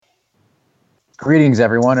Greetings,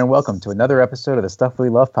 everyone, and welcome to another episode of the Stuff We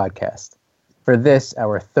Love podcast. For this,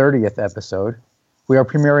 our 30th episode, we are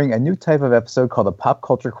premiering a new type of episode called the Pop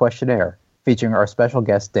Culture Questionnaire, featuring our special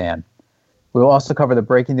guest, Dan. We will also cover the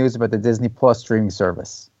breaking news about the Disney Plus streaming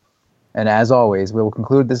service. And as always, we will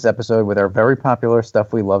conclude this episode with our very popular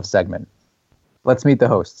Stuff We Love segment. Let's meet the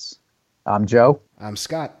hosts. I'm Joe. I'm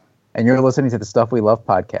Scott. And you're listening to the Stuff We Love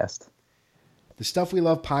podcast. The Stuff We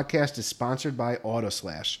Love podcast is sponsored by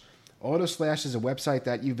AutoSlash. AutoSlash is a website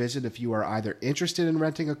that you visit if you are either interested in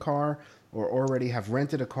renting a car or already have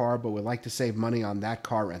rented a car but would like to save money on that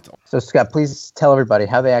car rental. So, Scott, please tell everybody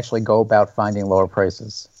how they actually go about finding lower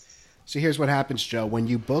prices. So here's what happens, Joe. When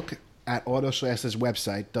you book at AutoSlash's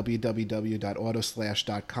website,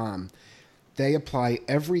 www.autoslash.com, they apply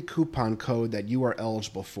every coupon code that you are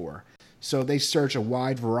eligible for. So they search a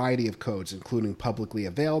wide variety of codes, including publicly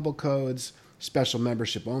available codes, special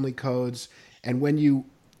membership-only codes, and when you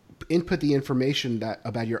input the information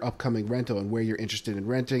about your upcoming rental and where you're interested in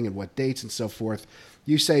renting and what dates and so forth.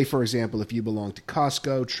 You say, for example, if you belong to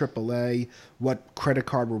Costco, AAA, what credit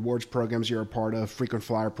card rewards programs you're a part of, frequent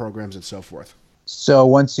flyer programs, and so forth. So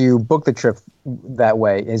once you book the trip that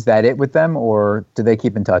way, is that it with them, or do they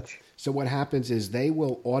keep in touch? So what happens is they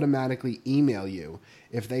will automatically email you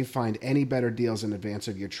if they find any better deals in advance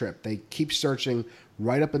of your trip. They keep searching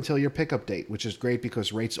right up until your pickup date, which is great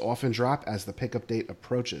because rates often drop as the pickup date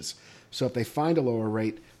approaches. So if they find a lower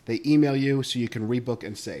rate, they email you so you can rebook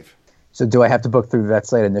and save. So do I have to book through that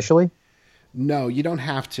site initially? No, you don't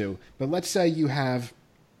have to. But let's say you have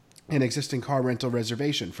an existing car rental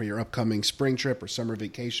reservation for your upcoming spring trip or summer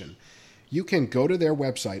vacation. You can go to their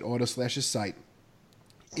website, AutoSlash's site,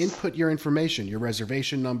 input your information, your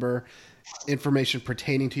reservation number, information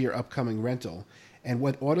pertaining to your upcoming rental. And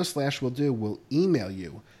what AutoSlash will do will email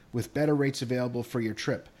you with better rates available for your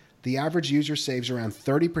trip. The average user saves around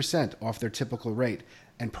 30% off their typical rate.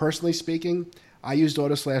 And personally speaking, I used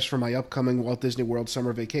AutoSlash for my upcoming Walt Disney World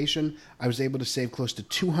summer vacation. I was able to save close to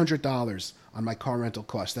 $200 on my car rental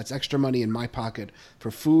costs. That's extra money in my pocket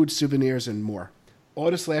for food, souvenirs, and more.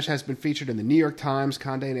 AutoSlash has been featured in the New York Times,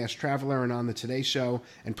 Condé Nast Traveler, and on the Today Show.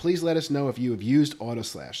 And please let us know if you have used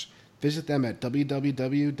AutoSlash. Visit them at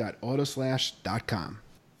www.autoslash.com.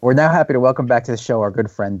 We're now happy to welcome back to the show our good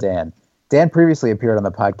friend Dan. Dan previously appeared on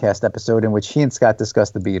the podcast episode in which he and Scott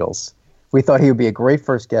discussed the Beatles. We thought he would be a great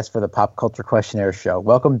first guest for the Pop Culture Questionnaire show.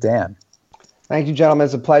 Welcome, Dan. Thank you, gentlemen.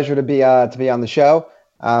 It's a pleasure to be on the show.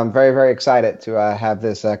 I'm very, very excited to have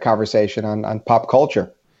this conversation on pop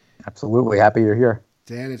culture. Absolutely. Happy you're here.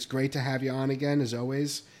 Dan, it's great to have you on again, as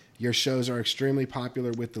always. Your shows are extremely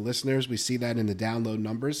popular with the listeners. We see that in the download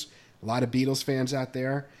numbers. A lot of Beatles fans out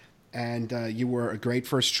there. And you were a great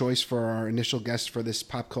first choice for our initial guest for this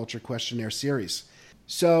Pop Culture Questionnaire series.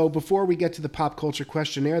 So before we get to the Pop Culture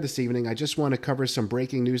Questionnaire this evening, I just want to cover some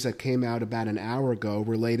breaking news that came out about an hour ago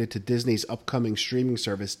related to Disney's upcoming streaming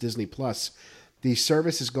service, Disney Plus. The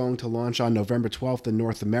service is going to launch on November 12th in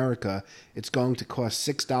North America. It's going to cost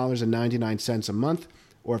 $6.99 a month,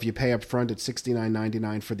 or if you pay up front, it's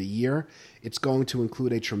 $69.99 for the year. It's going to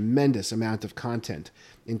include a tremendous amount of content,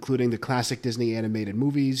 including the classic Disney animated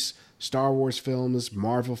movies, Star Wars films,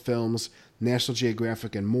 Marvel films, National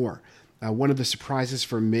Geographic, and more. One of the surprises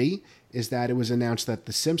for me is that it was announced that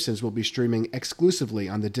The Simpsons will be streaming exclusively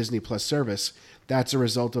on the Disney Plus service. That's a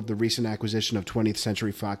result of the recent acquisition of 20th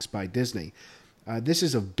Century Fox by Disney. This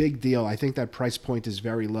is a big deal. I think that price point is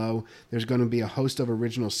very low. There's going to be a host of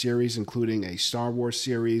original series, including a Star Wars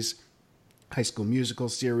series, High School Musical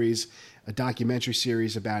series, a documentary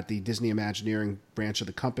series about the Disney Imagineering branch of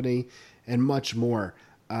the company, and much more.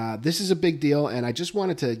 This is a big deal, and I just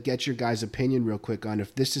wanted to get your guys' opinion real quick on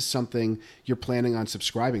if this is something you're planning on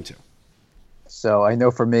subscribing to. So I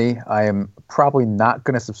know for me, I am probably not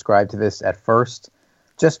going to subscribe to this at first,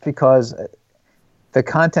 just because the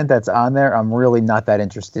content that's on there, I'm really not that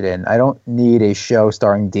interested in. I don't need a show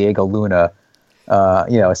starring Diego Luna, a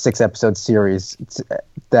 6-episode series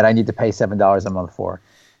that I need to pay $7 a month for.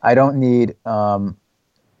 I don't need, I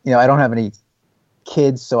don't have any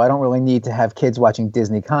kids, so I don't really need to have kids watching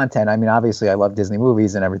Disney content. I mean, obviously I love Disney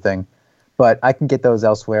movies and everything, but I can get those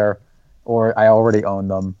elsewhere, or I already own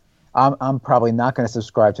them. I'm probably not going to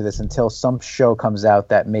subscribe to this until some show comes out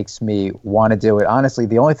that makes me want to do it. Honestly,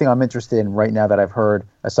 the only thing I'm interested in right now that I've heard,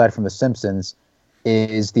 aside from The Simpsons,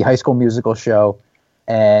 is the High School Musical show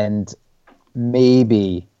and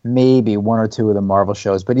maybe one or two of the Marvel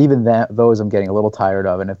shows. But even those I'm getting a little tired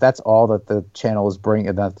of. And if that's all that the channel is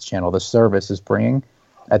bringing, not the channel, the service is bringing,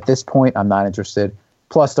 at this point, I'm not interested.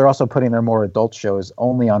 Plus, they're also putting their more adult shows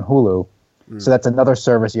only on Hulu. So that's another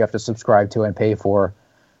service you have to subscribe to and pay for.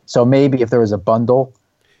 So maybe if there was a bundle,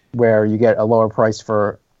 where you get a lower price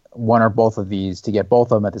for one or both of these to get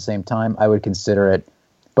both of them at the same time, I would consider it.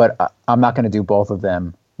 But I'm not going to do both of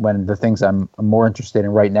them when the things I'm more interested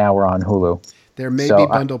in right now are on Hulu. There may be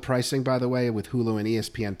bundle pricing, by the way, with Hulu and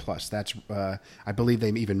ESPN Plus. That's I believe they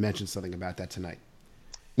even mentioned something about that tonight.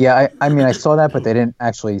 Yeah, I mean, I saw that, but they didn't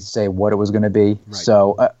actually say what it was going to be. Right.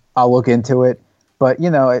 So I'll look into it. But, you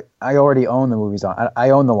know, I already own the movies. I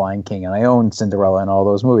own The Lion King and I own Cinderella and all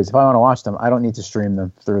those movies. If I want to watch them, I don't need to stream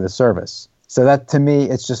them through the service. So that, to me,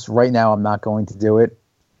 it's just right now I'm not going to do it.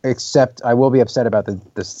 Except I will be upset about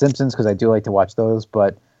the Simpsons because I do like to watch those.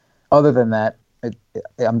 But other than that,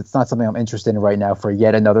 it's not something I'm interested in right now for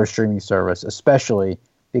yet another streaming service, especially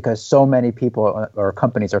because so many people or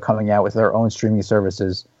companies are coming out with their own streaming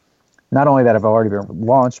services. Not only that have already been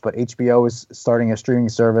launched, but HBO is starting a streaming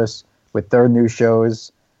service with their new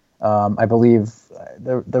shows. I believe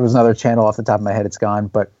there was another channel off the top of my head. It's gone,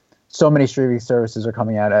 but so many streaming services are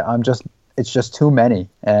coming out. It's just too many.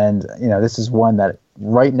 And, you know, this is one that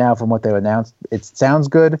right now from what they've announced, it sounds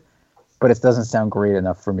good, but it doesn't sound great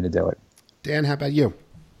enough for me to do it. Dan, how about you?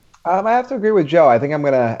 I have to agree with Joe. I think I'm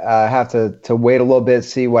going to have to wait a little bit,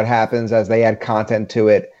 see what happens as they add content to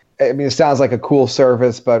it. I mean, it sounds like a cool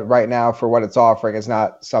service, but right now for what it's offering, it's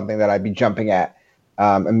not something that I'd be jumping at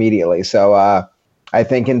immediately. So I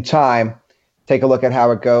think in time, take a look at how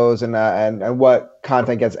it goes and what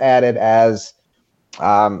content gets added as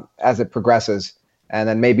it progresses. And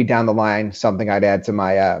then maybe down the line, something I'd add to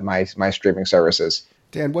my streaming services.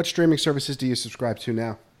 Dan, what streaming services do you subscribe to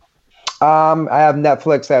now? I have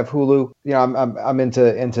Netflix. I have Hulu. You know, I'm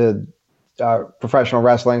into professional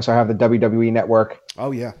wrestling, so I have the WWE Network.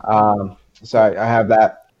 Oh yeah. So I have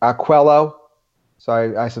that. Quello. So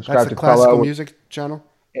I subscribe to Quello. That's a classical music channel.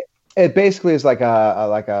 It basically is like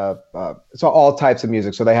it's all types of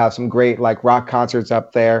music. So they have some great like rock concerts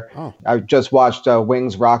up there. Oh. I just watched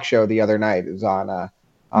Wings rock show the other night. It was on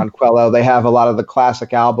Quello. They have a lot of the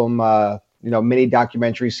classic album, mini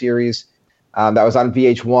documentary series. That was on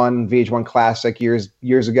VH1 Classic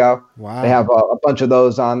years ago. Wow. They have a bunch of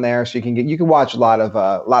those on there, so you can watch a lot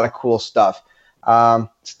of cool stuff.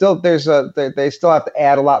 Still, they still have to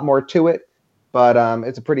add a lot more to it, but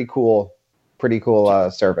it's a pretty cool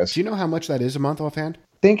service. Do you know how much that is a month offhand?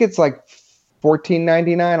 I think it's like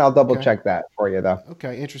 $14.99. I'll double check that for you though.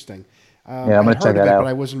 Okay, interesting. Yeah, I'm gonna check that out. But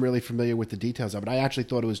I wasn't really familiar with the details of it. I actually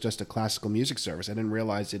thought it was just a classical music service. I didn't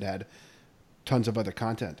realize it had tons of other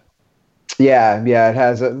content. Yeah, it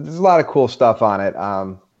has. There's a lot of cool stuff on it.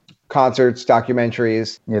 Concerts,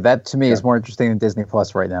 documentaries. Yeah, that to me is more interesting than Disney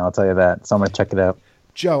Plus right now. I'll tell you that. So I'm gonna check it out.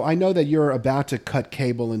 Joe, I know that you're about to cut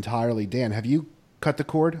cable entirely. Dan, have you cut the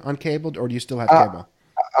cord on cable, or do you still have cable?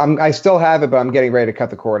 I still have it, but I'm getting ready to cut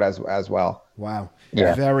the cord as well. Wow.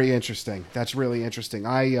 Yeah. Very interesting. That's really interesting.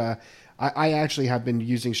 I actually have been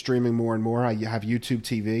using streaming more and more. I have YouTube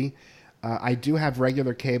TV. I do have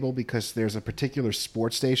regular cable because there's a particular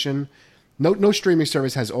sports station. No streaming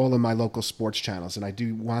service has all of my local sports channels, and I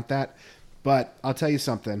do want that. But I'll tell you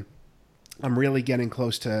something. I'm really getting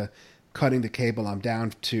close to cutting the cable. I'm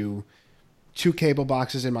down to 2 cable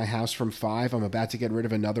boxes in my house from 5. I'm about to get rid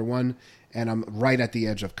of another one, and I'm right at the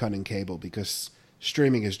edge of cutting cable because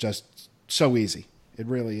streaming is just so easy. It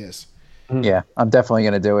really is. Yeah, I'm definitely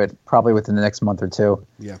going to do it probably within the next month or two.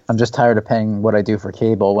 Yeah. I'm just tired of paying what I do for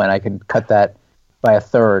cable when I can cut that by a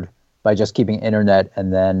third by just keeping internet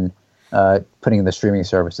and then putting the streaming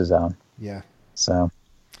services on. Yeah. So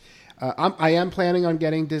I am planning on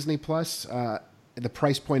getting Disney Plus. The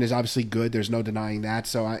price point is obviously good. There's no denying that.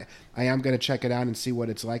 So I am going to check it out and see what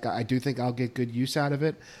it's like. I do think I'll get good use out of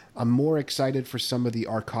it. I'm more excited for some of the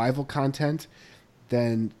archival content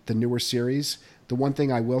than the newer series. The one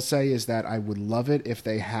thing I will say is that I would love it if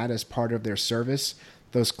they had as part of their service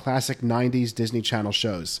those classic 90s Disney Channel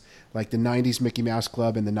shows, like the 90s Mickey Mouse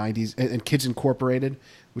Club and the 90s and Kids Incorporated,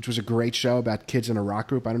 which was a great show about kids in a rock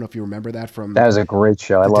group. I don't know if you remember that from that was a great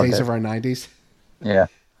show. I loved it. Days of our 90s. Yeah.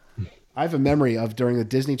 I have a memory of during the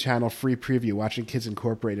Disney Channel free preview watching Kids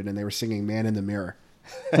Incorporated and they were singing Man in the Mirror.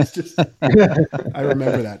 It's just, I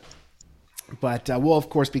remember that. But we'll, of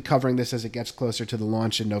course, be covering this as it gets closer to the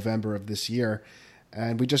launch in November of this year.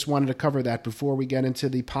 And we just wanted to cover that before we get into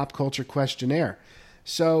the pop culture questionnaire.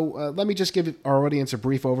 So let me just give our audience a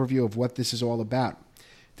brief overview of what this is all about.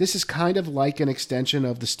 This is kind of like an extension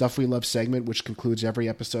of the Stuff We Love segment, which concludes every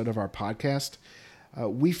episode of our podcast.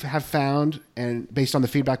 We have found, and based on the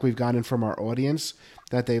feedback we've gotten from our audience,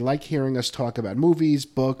 that they like hearing us talk about movies,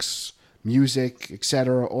 books, music,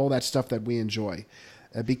 etc., all that stuff that we enjoy,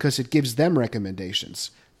 because it gives them recommendations.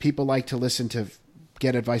 People like to listen to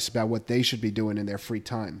get advice about what they should be doing in their free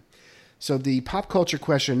time. So the pop culture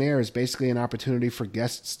questionnaire is basically an opportunity for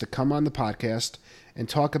guests to come on the podcast and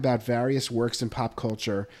talk about various works in pop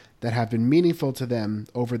culture that have been meaningful to them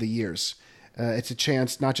over the years. It's a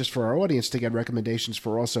chance not just for our audience to get recommendations,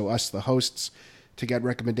 for also us, the hosts, to get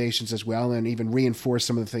recommendations as well, and even reinforce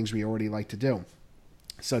some of the things we already like to do.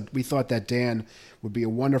 So we thought that Dan would be a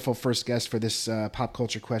wonderful first guest for this pop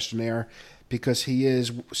culture questionnaire, because he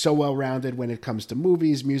is so well-rounded when it comes to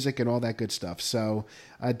movies, music, and all that good stuff. So,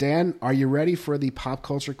 Dan, are you ready for the pop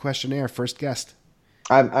culture questionnaire? First guest.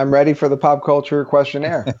 I'm ready for the pop culture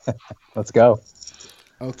questionnaire. Let's go.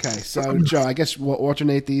 Okay, so Joe, I guess we'll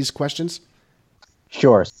alternate these questions.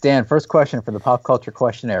 Sure. Dan, first question for the pop culture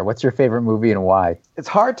questionnaire. What's your favorite movie and why? It's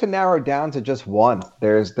hard to narrow down to just one.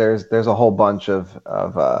 There's a whole bunch of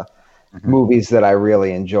movies that I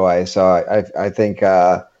really enjoy. So I think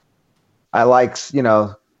I like,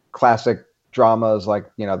 classic dramas like,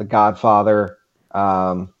 The Godfather,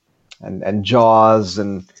 and Jaws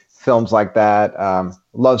and films like that.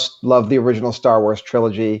 Love the original Star Wars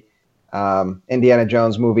trilogy, Indiana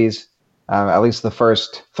Jones movies, at least the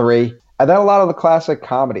first three. And then a lot of the classic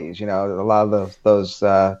comedies, a lot of those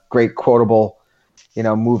great quotable,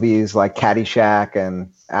 movies like Caddyshack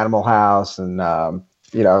and Animal House, and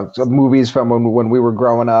some movies from when we were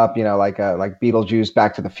growing up, like Beetlejuice,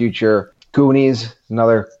 Back to the Future, Goonies,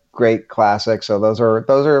 another great classic. So those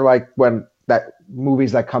are like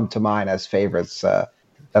movies that come to mind as favorites that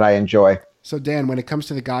I enjoy. So Dan, when it comes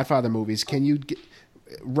to the Godfather movies, can you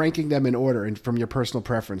ranking them in order and from your personal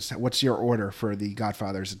preference? What's your order for the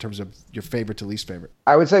Godfathers in terms of your favorite to least favorite?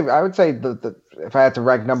 I would say the if I had to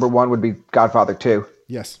rank number one would be Godfather 2.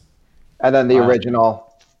 Yes. And then the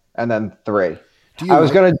original, and then 3. I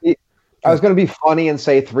was gonna be funny and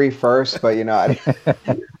say 3 first, but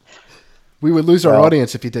we would lose our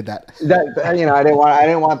audience if you did that. I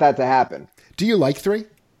didn't want that to happen. Do you like 3?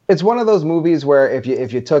 It's one of those movies where if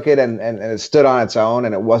you took it and it stood on its own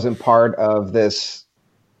and it wasn't part of this,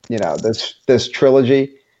 this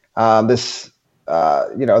trilogy, this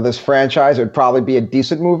franchise, it would probably be a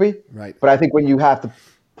decent movie. Right. But I think when you have to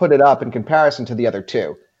put it up in comparison to the other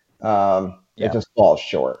two, it just falls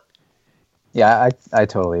short. Yeah, I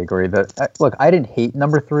totally agree. Look, I didn't hate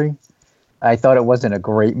number 3. I thought it wasn't a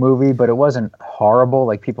great movie, but it wasn't horrible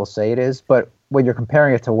like people say it is. But when you're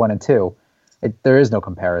comparing it to 1 and 2, there is no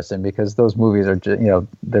comparison, because those movies are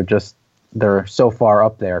they're so far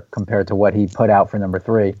up there compared to what he put out for number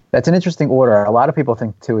 3. That's an interesting order. A lot of people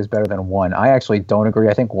think 2 is better than 1. I actually don't agree.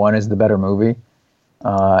 I think 1 is the better movie.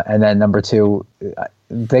 And then number 2,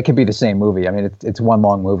 they could be the same movie. I mean, it's one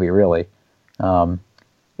long movie, really.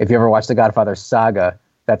 If you ever watch the Godfather saga,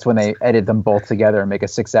 that's when they edit them both together and make a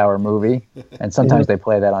 6-hour movie. And sometimes they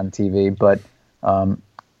play that on TV. But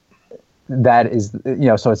that is,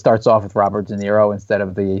 so it starts off with Robert De Niro instead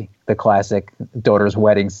of the classic daughter's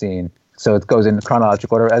wedding scene. So it goes in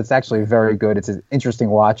chronological order. It's actually very good. It's an interesting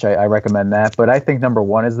watch. I recommend that. But I think number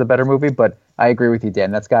 1 is the better movie. But I agree with you, Dan.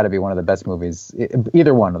 That's got to be one of the best movies.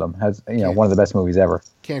 Either one of them has, one of the best movies ever.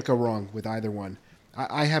 Can't go wrong with either one.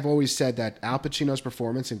 I have always said that Al Pacino's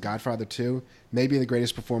performance in Godfather 2 may be the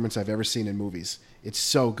greatest performance I've ever seen in movies. It's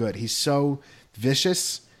so good. He's so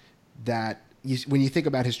vicious that when you think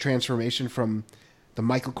about his transformation from the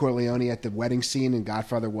Michael Corleone at the wedding scene in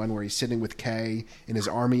Godfather 1 where he's sitting with Kay in his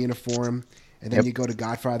army uniform, and then you go to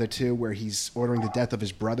Godfather 2 where he's ordering the death of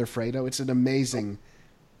his brother Fredo. It's an amazing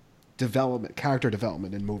character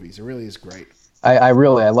development in movies. It really is great. I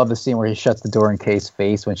love the scene where he shuts the door in Kay's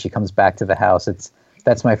face when she comes back to the house.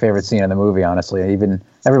 That's my favorite scene in the movie, honestly. Even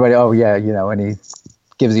everybody, and he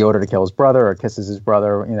gives the order to kill his brother or kisses his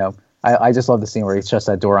brother, I just love the scene where he shuts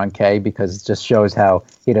that door on Kay, because it just shows how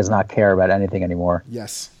he does not care about anything anymore.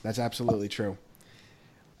 Yes, that's absolutely true.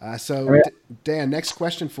 Dan, next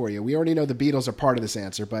question for you. We already know the Beatles are part of this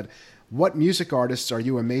answer, but what music artists are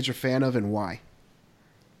you a major fan of and why?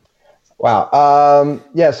 Wow.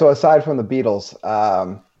 So aside from the Beatles,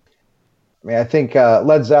 I think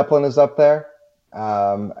Led Zeppelin is up there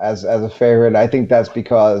as a favorite. I think that's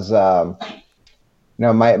because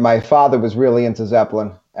my father was really into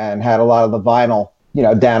Zeppelin and had a lot of the vinyl,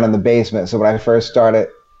 down in the basement. So when I first started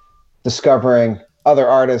discovering other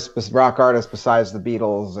artists, rock artists besides the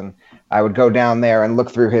Beatles, and I would go down there and look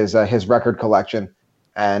through his record collection,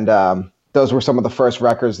 and those were some of the first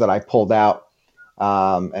records that I pulled out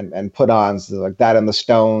and put on, so like that and the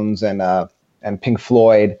Stones and Pink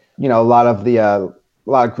Floyd. A lot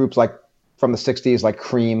of groups like from the '60s, like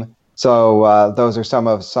Cream. So those are some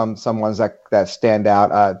ones that stand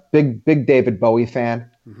out. Big David Bowie fan.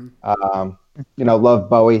 Mm-hmm. Love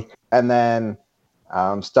Bowie. And then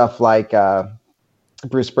stuff like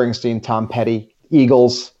Bruce Springsteen, Tom Petty,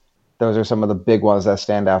 Eagles, those are some of the big ones that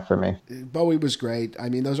stand out for me. Bowie was great. I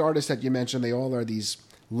mean, those artists that you mentioned, they all are these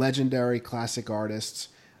legendary classic artists.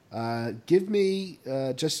 Give me,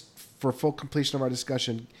 just for full completion of our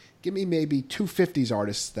discussion, give me maybe two 50s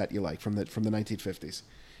artists that you like from the 1950s.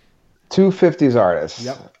 Two 50s artists.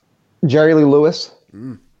 Yep. Jerry Lee Lewis.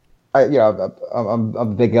 I'm a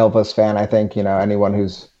big Elvis fan. I think, anyone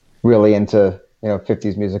who's really into,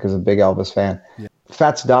 50s music is a big Elvis fan. Yeah.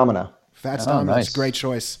 Fats Domino. Fats Domino. Nice. Great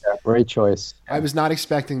choice. Yeah, great choice. I was not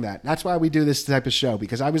expecting that. That's why we do this type of show,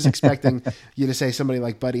 because I was expecting you to say somebody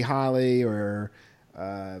like Buddy Holly or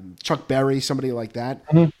Chuck Berry, somebody like that.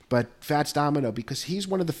 Mm-hmm. But Fats Domino, because he's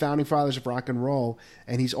one of the founding fathers of rock and roll,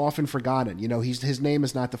 and he's often forgotten. His name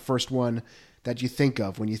is not the first one that you think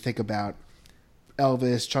of when you think about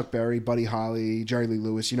Elvis, Chuck Berry, Buddy Holly, Jerry Lee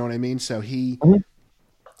Lewis. You know what I mean? So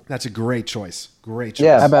that's a great choice. Great choice.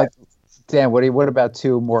 Yeah. How about Dan? What about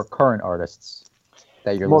two more current artists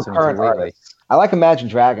that you're listening to lately? Artists. I like Imagine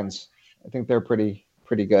Dragons. I think they're pretty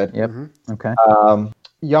good. Yep. Mm-hmm. Okay.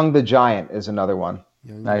 Young the Giant is another one.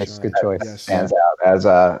 Nice, good choice. Yes. Stands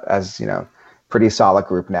out as pretty solid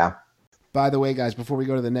group now. By the way, guys, before we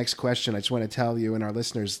go to the next question, I just want to tell you and our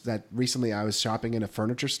listeners that recently I was shopping in a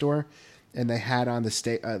furniture store, and they had on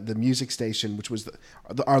the music station, which was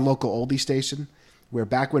our local oldie station, where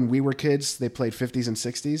back when we were kids, they played 50s and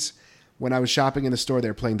 60s. When I was shopping in the store, they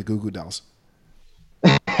were playing the Goo Goo Dolls.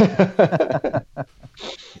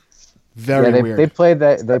 Very weird. They play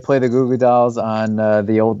the Goo Goo Dolls on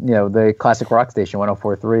the old, the classic rock station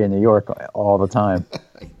 104.3 in New York all the time.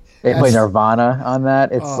 They play Nirvana on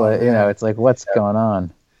that. It's it's like, what's going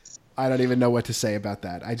on? I don't even know what to say about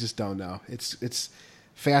that. I just don't know. It's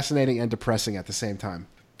fascinating and depressing at the same time.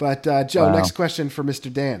 But Joe, Next question for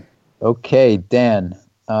Mr. Dan. Okay, Dan.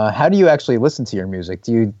 How do you actually listen to your music?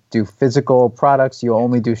 Do you do physical products? Do you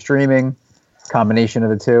only do streaming? Combination of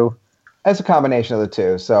the two? It's a combination of the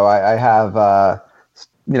two. So I have,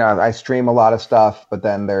 I stream a lot of stuff, but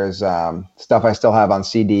then there's stuff I still have on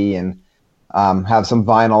CD and have some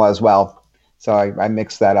vinyl as well. So I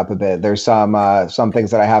mix that up a bit. There's some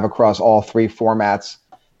things that I have across all three formats,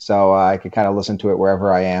 so I can kind of listen to it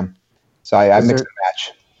wherever I am. So I mix and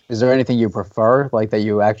match. Is there anything you prefer, like that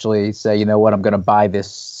you actually say, you know what, I'm going to buy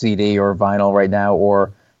this CD or vinyl right now,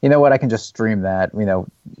 or you know what, I can just stream that?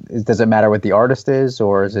 Does it matter what the artist is,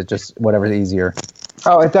 or is it just whatever's easier?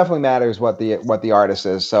 Oh, it definitely matters what the artist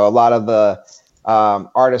is. So a lot of the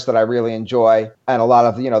artists that I really enjoy, and a lot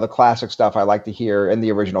of the classic stuff I like to hear in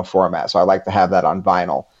the original format. So I like to have that on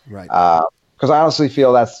vinyl, right? Because I honestly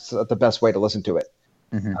feel that's the best way to listen to it.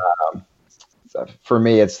 Mm-hmm. So for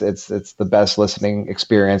me, it's the best listening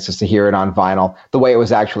experience is to hear it on vinyl the way it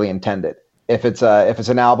was actually intended. If it's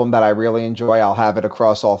an album that I really enjoy, I'll have it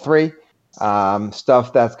across all three.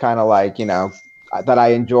 Stuff that's kind of like that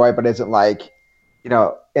I enjoy, but isn't like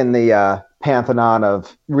in the pantheon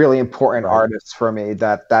of really important artists for me.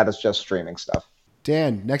 That is just streaming stuff.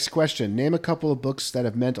 Dan, next question. Name a couple of books that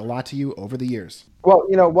have meant a lot to you over the years. Well,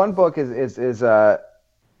 one book is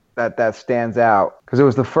that stands out because it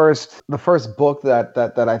was the first book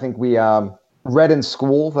that I think we read in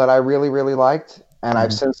school that I really, really liked. And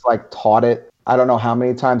I've since taught it, I don't know how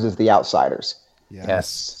many times, is The Outsiders. Yes.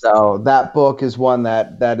 So that book is one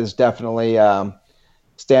that is definitely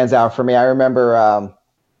stands out for me. I remember,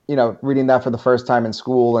 reading that for the first time in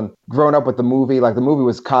school and growing up with the movie. Like the movie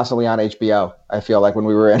was constantly on HBO. I feel like when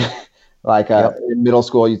we were in in middle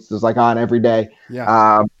school, it was on every day.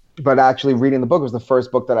 Yeah. But actually reading the book was the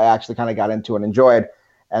first book that I actually kind of got into and enjoyed.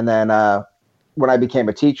 And then when I became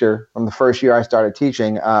a teacher, from the first year I started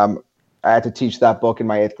teaching, I had to teach that book in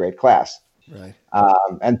my 8th grade class, right?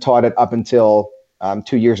 And taught it up until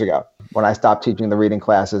 2 years ago when I stopped teaching the reading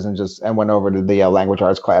classes and went over to the language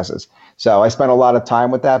arts classes. So I spent a lot of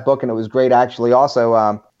time with that book, and it was great actually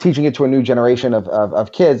also teaching it to a new generation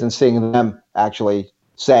of kids and seeing them actually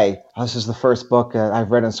say, this is the first book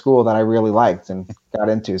I've read in school that I really liked and got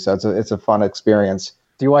into. So it's a fun experience.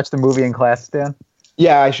 Do you watch the movie in class, Dan?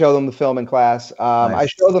 Yeah, I show them the film in class. Nice. I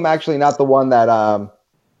show them actually not the one that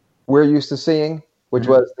we're used to seeing, which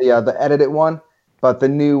was the edited one, but the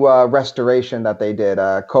new restoration that they did,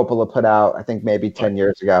 Coppola put out, I think maybe 10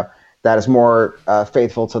 years ago, that is more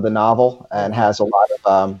faithful to the novel and has a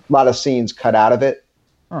lot of scenes cut out of it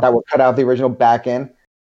that were cut out of the original back in.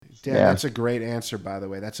 Dan, that's a great answer, by the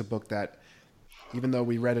way. That's a book that, even though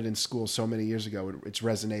we read it in school so many years ago, it's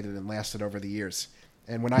resonated and lasted over the years.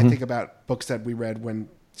 And when I think about books that we read when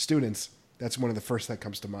students, that's one of the first that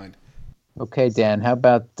comes to mind. Okay, Dan, how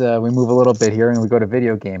about we move a little bit here and we go to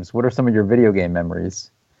video games. What are some of your video game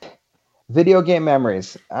memories? Video game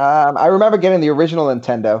memories. I remember getting the original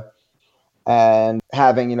Nintendo and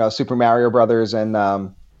having Super Mario Brothers and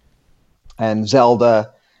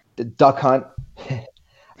Zelda, the Duck Hunt, and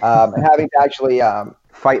having to actually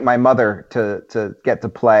fight my mother to get to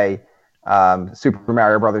play Super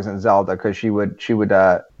Mario Brothers and Zelda, because she would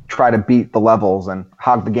try to beat the levels and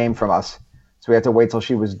hog the game from us. So we had to wait till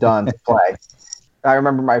she was done to play. I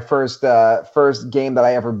remember my first game that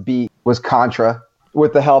I ever beat was Contra,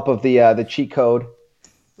 with the help of the cheat code,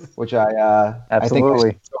 which I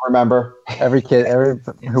Absolutely. think I still remember.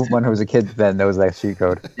 Everyone who was a kid then knows that cheat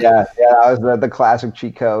code. Yeah, that was the classic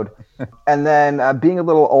cheat code. And then being a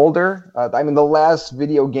little older, the last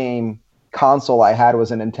video game console I had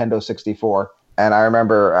was a Nintendo 64, and I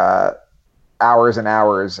remember hours and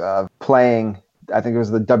hours of playing. I think it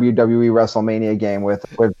was the WWE WrestleMania game with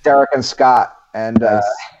Derek and Scott, and Nice.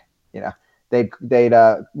 they'd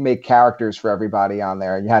make characters for everybody on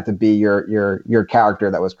there, and you had to be your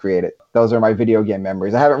character that was created. Those are my video game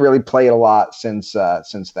memories. I haven't really played a lot since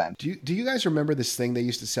then. Do you guys remember this thing they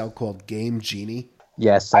used to sell called Game Genie?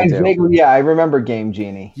 Yes, I do. I remember Game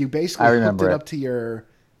Genie. You basically I hooked remember it it. up to your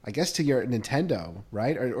Nintendo,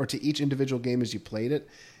 right? Or to each individual game as you played it.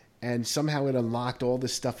 And somehow it unlocked all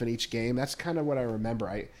this stuff in each game. That's kind of what I remember.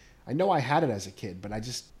 I know I had it as a kid, but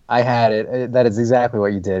I had it. That is exactly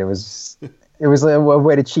what you did. It was a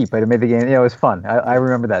way to cheat, but it made the game. It was fun. I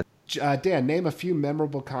remember that. Dan, name a few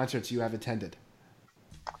memorable concerts you have attended.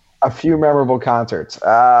 A few memorable concerts.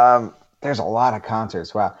 There's a lot of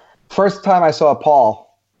concerts. Wow. First time I saw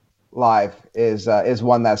Paul live is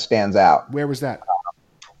one that stands out. Where was that?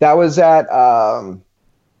 That was at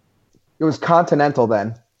it was Continental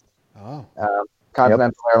then. Oh.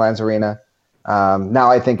 Continental Airlines Arena. Now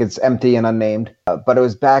I think it's empty and unnamed. But it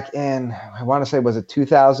was back in, I want to say, was it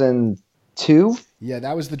 2002? Yeah,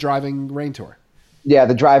 that was the Driving Rain Tour. Yeah,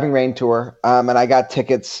 the Driving Rain Tour. And I got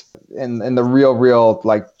tickets in the real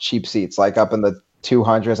like cheap seats, like up in the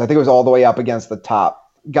 200s. I think it was all the way up against the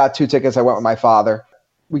top. Got 2 tickets. I went with my father.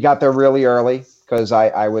 We got there really early because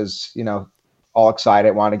I was, all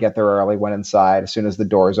excited, wanted to get there early, went inside as soon as the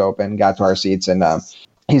doors opened, got to our seats, and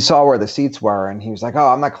he saw where the seats were, and he was like, "Oh,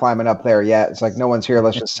 I'm not climbing up there yet. It's like no one's here.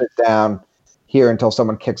 Let's just sit down here until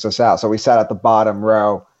someone kicks us out." So we sat at the bottom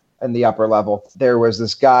row in the upper level. There was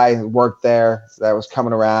this guy who worked there that was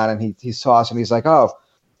coming around, and he saw us, and he's like, "Oh,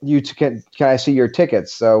 can I see your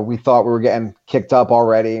tickets?" So we thought we were getting kicked up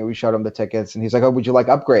already, and we showed him the tickets, and he's like, "Oh, would you like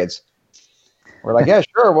upgrades?" We're like, "Yeah,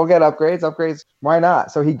 sure, we'll get upgrades. Upgrades, why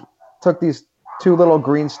not?" So he took these 2 little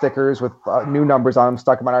green stickers with new numbers on them,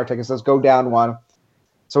 stuck them on our tickets. Says, "Go down 1."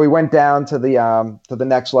 So we went down to the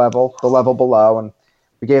next level, the level below, and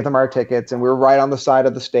we gave them our tickets, and we were right on the side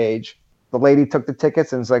of the stage. The lady took the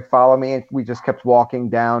tickets and was like, "Follow me," and we just kept walking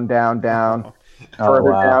down, further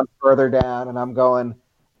down, and I'm going,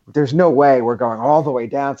 there's no way we're going all the way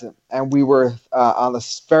down to, and we were on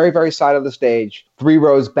the very, very side of the stage, 3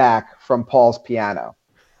 rows back from Paul's piano.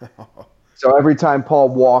 So every time Paul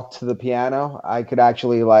walked to the piano, I could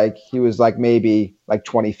actually he was maybe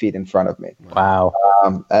 20 feet in front of me. Wow.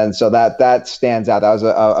 And so that stands out. That was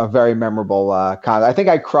a very memorable concert. I think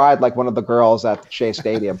I cried like one of the girls at Shea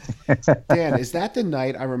Stadium. Dan, is that the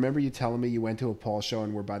night I remember you telling me you went to a Paul show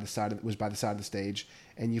and was by the side of the stage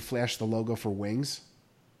and you flashed the logo for Wings?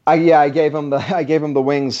 I gave him the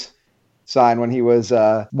Wings sign when he was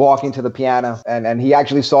walking to the piano, and he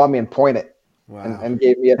actually saw me and pointed. Wow. And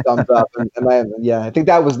gave me a thumbs up, I think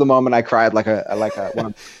that was the moment I cried like a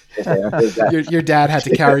one. Your dad had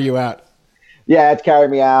to carry you out. Yeah, it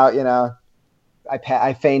carried me out.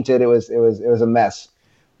 I fainted. It was a mess.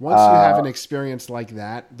 Once you have an experience like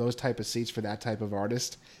that, those type of seats for that type of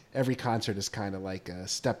artist, every concert is kind of like a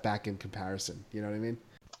step back in comparison. You know what I mean?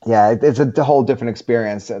 Yeah, it's a whole different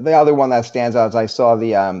experience. The other one that stands out is I saw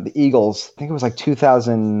the Eagles. I think it was like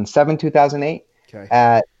 2007, 2008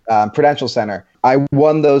 at Prudential Center. I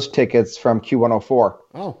won those tickets from Q104.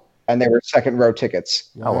 Oh. And they were second row tickets.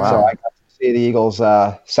 Oh, wow. So I got to see the Eagles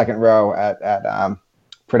second row at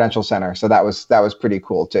Prudential Center. So that was pretty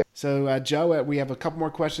cool too. So Joe, we have a couple more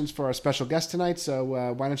questions for our special guest tonight. So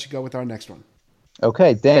why don't you go with our next one?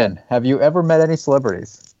 Okay, Dan, have you ever met any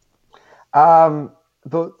celebrities? I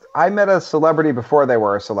met a celebrity before they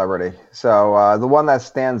were a celebrity. So the one that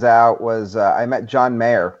stands out was I met John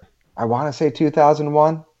Mayer. I want to say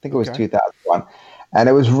 2001. I think it was 2001, and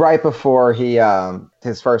it was right before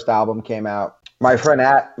his first album came out. My friend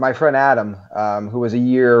Adam, who was a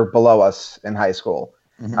year below us in high school,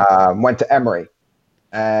 went to Emory,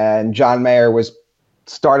 and John Mayer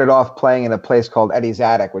started off playing in a place called Eddie's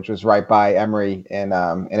Attic, which was right by Emory in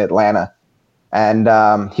Atlanta, and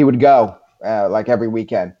he would go every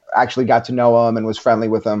weekend. Actually got to know him and was friendly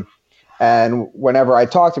with him. And whenever I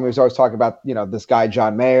talked to him, he was always talking about, this guy,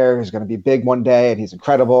 John Mayer, who's going to be big one day and he's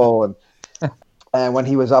incredible. And when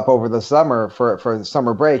he was up over the summer for the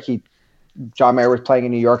summer break, John Mayer was playing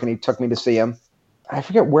in New York and he took me to see him. I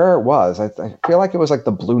forget where it was. I feel like it was like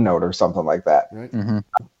the Blue Note or something like that. Right. Mm-hmm.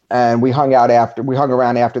 And we hung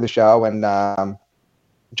around after the show, and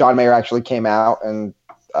John Mayer actually came out, and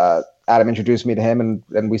Adam introduced me to him,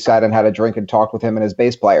 and we sat and had a drink and talked with him and his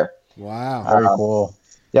bass player. Wow. Very cool.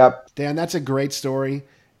 Yep. Dan, that's a great story.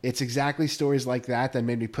 It's exactly stories like that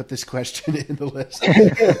made me put this question in the list.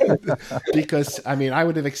 Because, I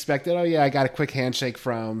would have expected, oh, yeah, I got a quick handshake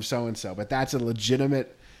from so-and-so. But that's a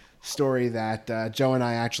legitimate story that Joe and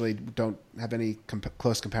I actually don't have any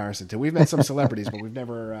close comparison to. We've met some celebrities, but we've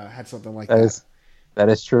never had something like that. That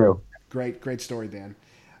is true. Great story, Dan.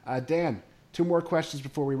 Dan, 2 more questions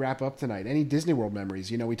before we wrap up tonight. Any Disney World memories?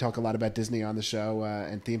 We talk a lot about Disney on the show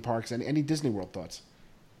and theme parks. Any Disney World thoughts?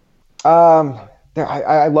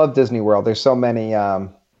 I love Disney World. There's so many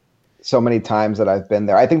times that I've been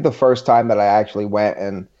there. I think the first time that I actually went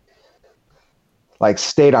and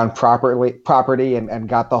stayed on property and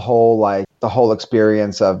got the whole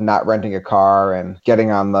experience of not renting a car and getting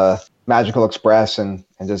on the Magical Express and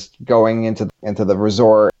just going into the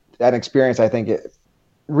resort. That experience, I think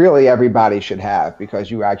really everybody should have, because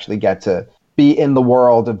you actually get to be in the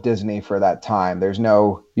world of Disney for that time.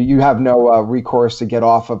 You have no recourse to get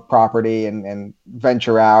off of property and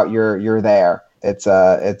venture out. You're there. It's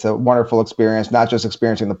a wonderful experience, not just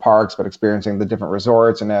experiencing the parks, but experiencing the different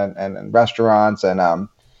resorts and restaurants and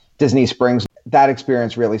Disney Springs. That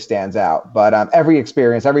experience really stands out. But every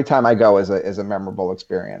time I go is a memorable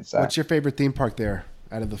experience. What's your favorite theme park there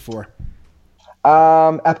out of the 4?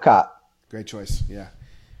 Epcot. Great choice. Yeah.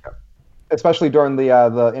 Especially during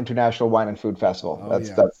the International Wine and Food Festival. That's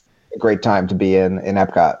a great time to be in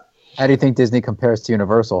Epcot. How do you think Disney compares to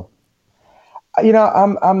Universal?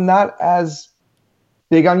 I'm not as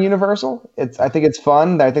big on Universal. I think it's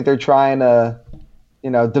fun. I think they're trying to,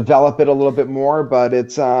 develop it a little bit more, but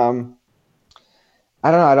it's I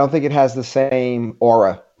don't know. I don't think it has the same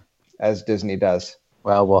aura as Disney does.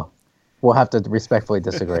 Well, we'll have to respectfully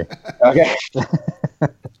disagree. Okay.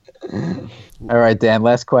 All right, Dan,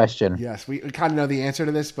 last question. Yes, we kind of know the answer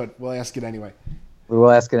to this, but we'll ask it anyway. We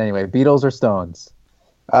will ask it anyway. Beatles or Stones?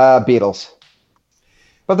 Beatles.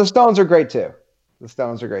 But the Stones are great too.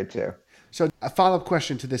 So a follow-up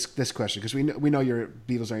question to this question, because we know your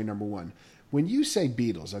Beatles are your number 1. When you say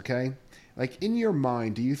Beatles, okay, in your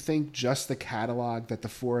mind, do you think just the catalog that the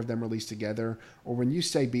 4 of them released together, or when you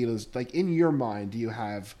say Beatles, in your mind, do you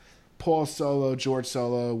have Paul solo, George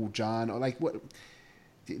solo, John, or what?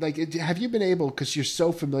 Have you been able, because you're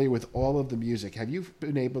so familiar with all of the music, have you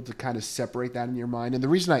been able to kind of separate that in your mind? And the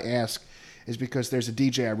reason I ask is because there's a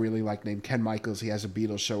DJ I really like named Ken Michaels. He has a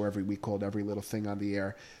Beatles show every week called Every Little Thing on the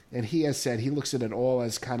Air. And he has said he looks at it all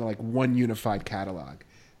as kind of one unified catalog.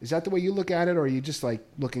 Is that the way you look at it, or are you just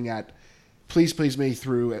looking at Please Please Me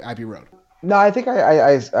through Abbey Road? No, I think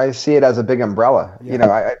I see it as a big umbrella.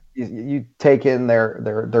 Yeah. You take in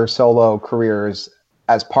their solo careers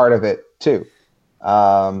as part of it too.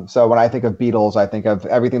 So when I think of Beatles, I think of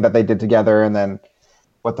everything that they did together and then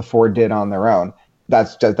what the 4 did on their own.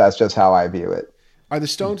 That's just how I view it. Are the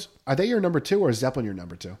Stones, are they your number 2, or is Zeppelin your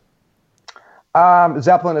number 2?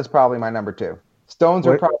 Zeppelin is probably my number 2. Stones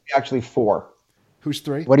are probably actually 4. Who's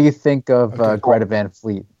 3? What do you think of Greta Van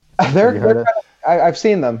Fleet? I've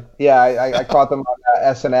seen them. Yeah, I caught them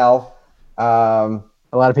on SNL. A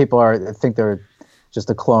lot of people think they're just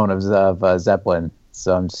a clone of Zeppelin,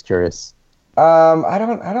 so I'm just curious. I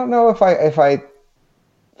don't know if I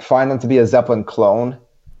find them to be a Zeppelin clone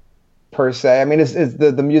per se. I mean, is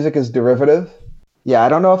the music is derivative. Yeah, I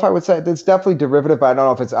don't know if I would say it's definitely derivative, but I don't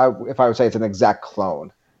know if I would say it's an exact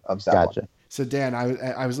clone of Zeppelin. Gotcha. So Dan,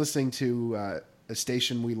 I was listening to a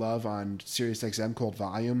station we love on Sirius XM called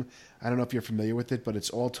Volume. I don't know if you're familiar with it, but it's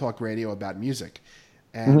all talk radio about music.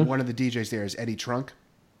 And one of the DJs there is Eddie Trunk,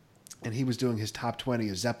 and he was doing his top 20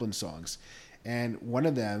 of Zeppelin songs. And one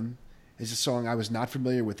of them is a song I was not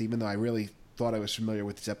familiar with, even though I really thought I was familiar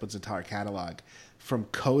with Zeppelin's entire catalog. From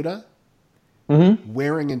Coda,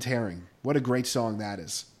 Wearing and Tearing. What a great song that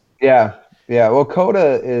is. Yeah. Well,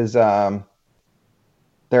 Coda is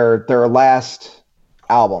their last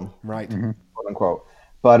album, right? Quote unquote.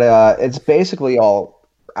 But it's basically all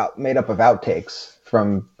made up of outtakes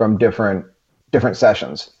from different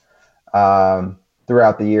sessions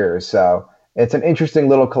throughout the years. So it's an interesting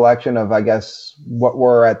little collection of, I guess, what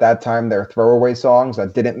were at that time their throwaway songs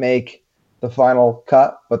that didn't make the final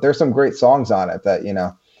cut. But there's some great songs on it that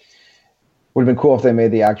would have been cool if they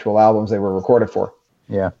made the actual albums they were recorded for.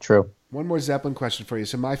 Yeah, true. One more Zeppelin question for you.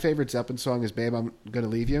 So my favorite Zeppelin song is "Babe, I'm Gonna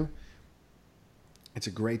Leave You." It's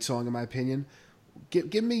a great song in my opinion.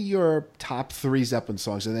 Give me your top 3 Zeppelin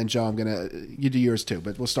songs, and then Joe, you do yours too.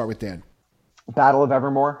 But we'll start with Dan. Battle of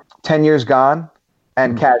Evermore, 10 Years Gone,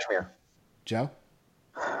 and Kashmir. Joe?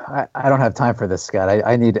 I don't have time for this, Scott.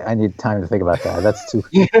 I need time to think about that. That's too.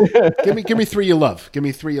 give me 3 you love. Give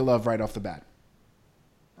me 3 you love right off the bat.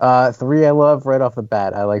 3 I love right off the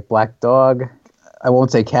bat. I like Black Dog. I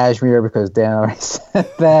won't say Kashmir because Dan already said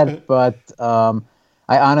that, but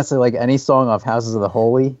I honestly like any song off Houses of the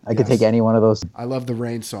Holy. I could take any one of those. I love the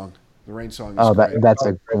Rain song. The Rain song is great. That's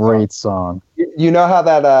a great song. You know how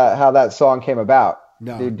that song came about?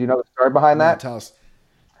 No. Do you know the story behind that? Tell us.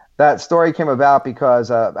 That story came about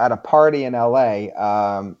because at a party in L.A.,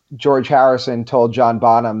 George Harrison told John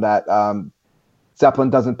Bonham that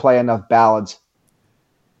Zeppelin doesn't play enough ballads.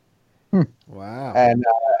 Wow.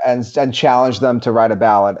 And challenged them to write a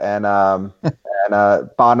ballad. And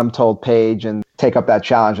Bonham told Page and take up that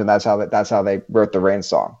challenge, and that's how they wrote the Rain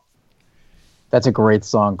song. That's a great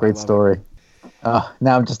song. Great story. Now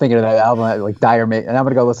I'm just thinking of that album, like Dire Maker, and I'm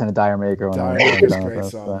gonna go listen to Dire Maker. Dire Maker's a great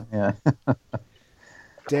song. Yeah.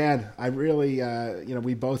 Dan, I really,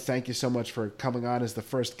 we both thank you so much for coming on as the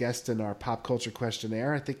first guest in our pop culture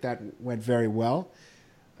questionnaire. I think that went very well.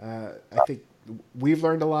 I think we've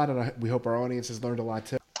learned a lot, and we hope our audience has learned a lot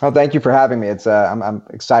too. Oh, thank you for having me. It's I'm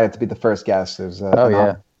excited to be the first guest. This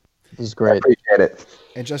is great. I appreciate it.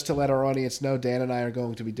 And just to let our audience know, Dan and I are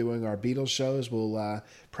going to be doing our Beatles shows. We'll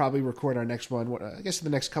probably record our next one, I guess, in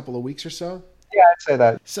the next couple of weeks or so. Yeah, I'd say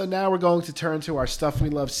that. So now we're going to turn to our Stuff We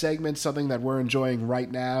Love segment, something that we're enjoying right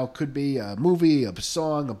now. Could be a movie, a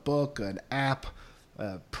song, a book, an app,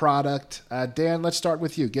 a product. Dan, let's start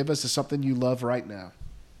with you. Give us something you love right now.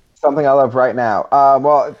 Something I love right now.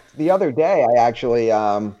 Well, the other day I actually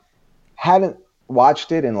hadn't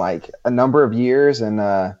watched it in like a number of years,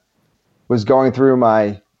 and was going through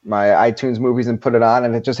my iTunes movies and put it on,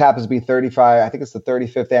 and it just happens to be 35. I think it's the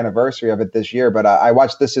 35th anniversary of it this year. But I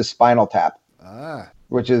watched This Is Spinal Tap,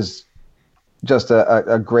 which is just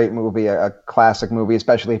a great movie, a classic movie,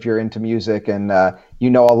 especially if you're into music and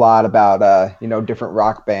you know a lot about different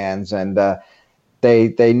rock bands, and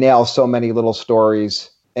they nail so many little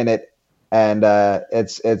stories in it, and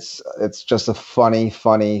it's just a funny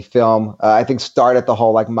film. I think started the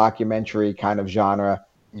whole like mockumentary kind of genre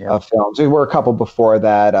of films. There were a couple before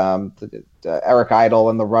that, Eric Idle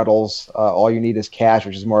and the Ruddles, All You Need Is Cash,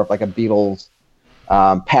 which is more of like a Beatles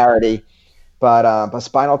parody, but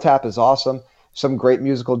Spinal Tap is awesome. Some great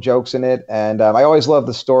musical jokes in it, and I always love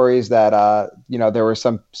the stories that there were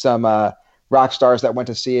some rock stars that went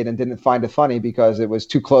to see it and didn't find it funny because it was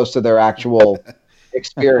too close to their actual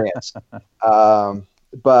experience.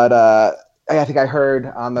 But I think I heard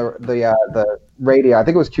on the radio, I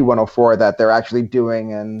think it was Q104, that they're actually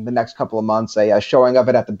doing in the next couple of months a showing of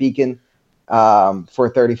it at the Beacon for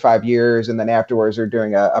 35 years, and then afterwards they're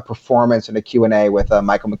doing a performance and a Q&A with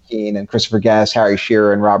Michael McKean and Christopher Guest, Harry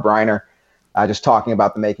Shearer, and Rob Reiner, just talking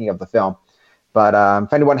about the making of the film. But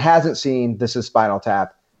if anyone hasn't seen This Is Spinal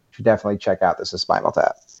Tap, you should definitely check out This Is Spinal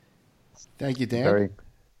Tap. Thank you, Dan.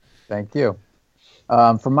 Thank you.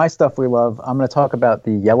 For my Stuff We Love, I'm going to talk about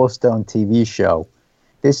the Yellowstone TV show.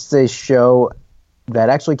 This is a show that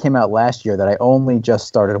actually came out last year that I only just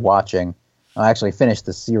started watching. I actually finished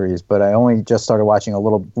the series, but I only just started watching a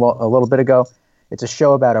little bit ago. It's a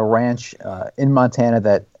show about a ranch in Montana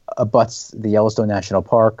that abuts the Yellowstone National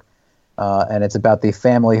Park, and it's about the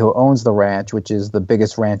family who owns the ranch, which is the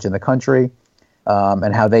biggest ranch in the country,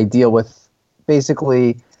 and how they deal with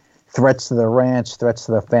basically threats to the ranch, threats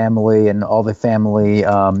to the family, and all the family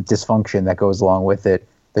dysfunction that goes along with it.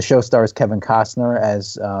 The show stars Kevin Costner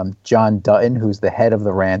as John Dutton, who's the head of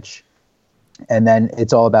the ranch. And then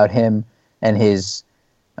it's all about him and his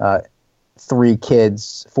 4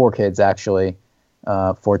 kids actually.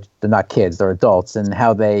 They're not kids, they're adults, and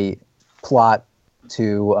how they plot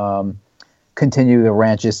to continue the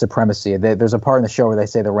ranch's supremacy. There's a part in the show where they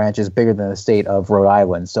say the ranch is bigger than the state of Rhode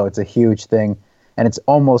Island, so it's a huge thing. And it's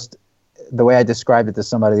almost, the way I described it to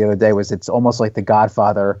somebody the other day was it's almost like The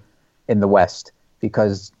Godfather in the West,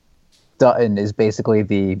 because Dutton is basically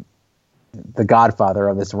the godfather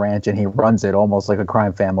of this ranch, and he runs it almost like a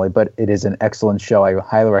crime family. But it is an excellent show. I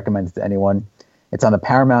highly recommend it to anyone. It's on the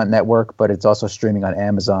Paramount Network, but it's also streaming on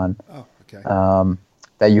Amazon. Oh, okay.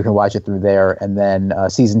 That you can watch it through there. And then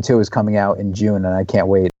season 2 is coming out in June, and I can't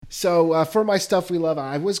wait. So for my Stuff We Love,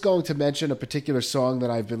 I was going to mention a particular song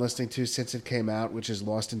that I've been listening to since it came out, which is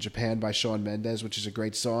Lost in Japan by Shawn Mendes, which is a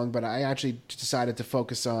great song. But I actually decided to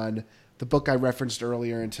focus on the book I referenced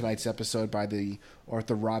earlier in tonight's episode by the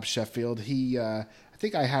author Rob Sheffield, I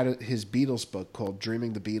think I had his Beatles book called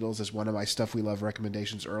Dreaming the Beatles as one of my Stuff We Love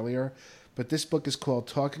recommendations earlier. But this book is called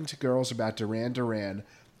Talking to Girls About Duran Duran,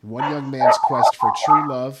 One Young Man's Quest for True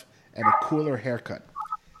Love and a Cooler Haircut.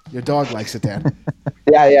 Your dog likes it, Dan.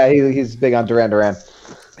 Yeah, he's big on Duran Duran.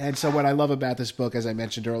 And so what I love about this book, as I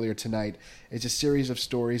mentioned earlier tonight, is a series of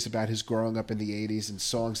stories about his growing up in the 80s and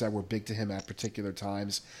songs that were big to him at particular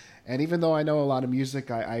times. And even though I know a lot of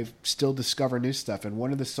music, I still discover new stuff. And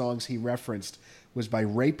one of the songs he referenced was by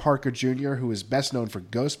Ray Parker Jr., who is best known for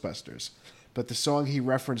Ghostbusters. But the song he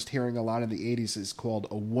referenced hearing a lot in the 80s is called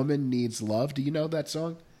A Woman Needs Love. Do you know that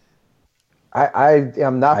song? I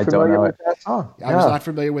am not familiar with that song. I was not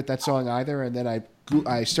familiar with that song either. And then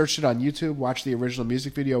I searched it on YouTube, watched the original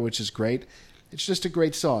music video, which is great. It's just a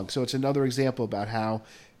great song. So it's another example about how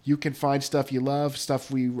you can find stuff you love, stuff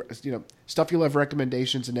you love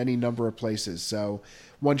recommendations in any number of places. So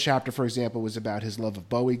one chapter, for example, was about his love of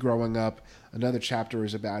Bowie growing up. Another chapter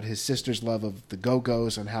is about his sister's love of the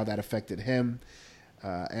Go-Go's and how that affected him.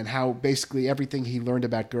 And how basically everything he learned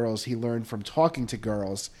about girls, he learned from talking to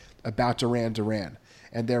girls about Duran Duran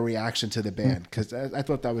and their reaction to the band. Because I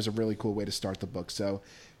thought that was a really cool way to start the book. So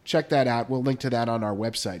check that out. We'll link to that on our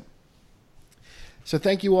website. So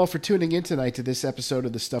thank you all for tuning in tonight to this episode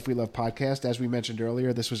of the Stuff We Love podcast. As we mentioned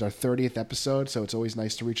earlier, this was our 30th episode, so it's always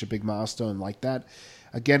nice to reach a big milestone like that.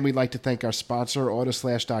 Again, we'd like to thank our sponsor,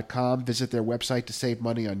 Autoslash.com. Visit their website to save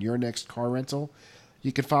money on your next car rental.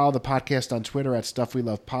 You can follow the podcast on Twitter at Stuff We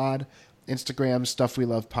Love Pod, Instagram, Stuff We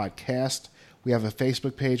Love Podcast. We have a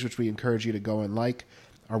Facebook page, which we encourage you to go and like.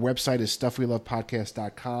 Our website is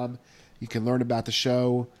StuffWeLovePodcast.com. You can learn about the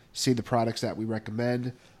show, see the products that we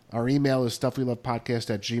recommend. Our email is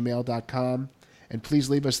StuffWeLovePodcast@gmail.com. And please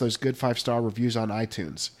leave us those good 5-star reviews on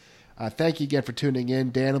iTunes. Thank you again for tuning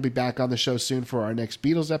in. Dan will be back on the show soon for our next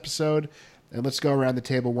Beatles episode. And let's go around the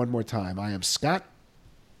table one more time. I am Scott.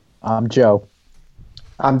 I'm Joe.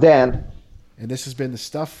 I'm Dan. And this has been the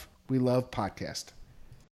Stuff We Love podcast.